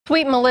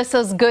Sweet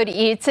Melissa's Good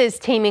Eats is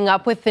teaming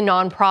up with the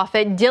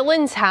nonprofit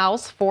Dylan's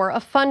House for a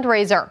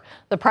fundraiser.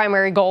 The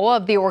primary goal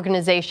of the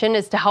organization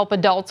is to help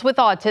adults with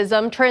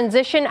autism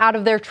transition out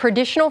of their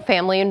traditional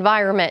family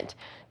environment.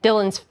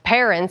 Dylan's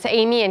parents,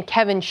 Amy and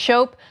Kevin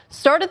Shope,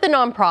 started the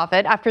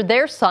nonprofit after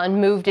their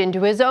son moved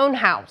into his own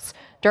house.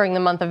 During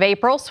the month of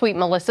April, Sweet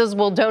Melissa's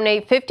will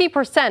donate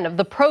 50% of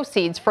the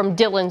proceeds from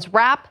Dylan's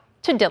wrap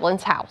to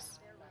Dylan's House.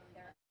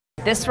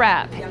 This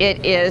wrap,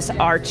 it is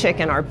our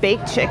chicken, our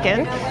baked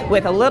chicken,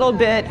 with a little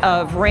bit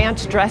of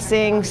ranch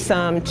dressing,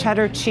 some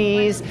cheddar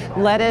cheese,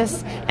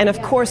 lettuce, and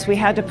of course we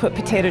had to put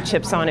potato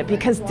chips on it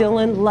because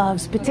Dylan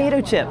loves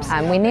potato chips.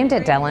 We named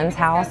it Dylan's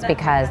House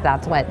because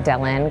that's what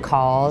Dylan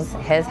calls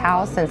his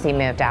house since he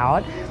moved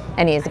out.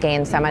 And he's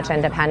gained so much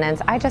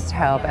independence. I just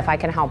hope if I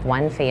can help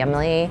one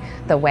family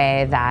the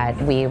way that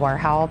we were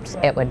helped,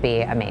 it would be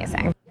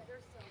amazing.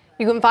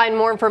 You can find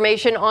more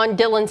information on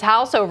Dylan's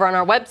House over on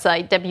our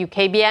website,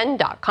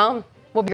 WKBN.com.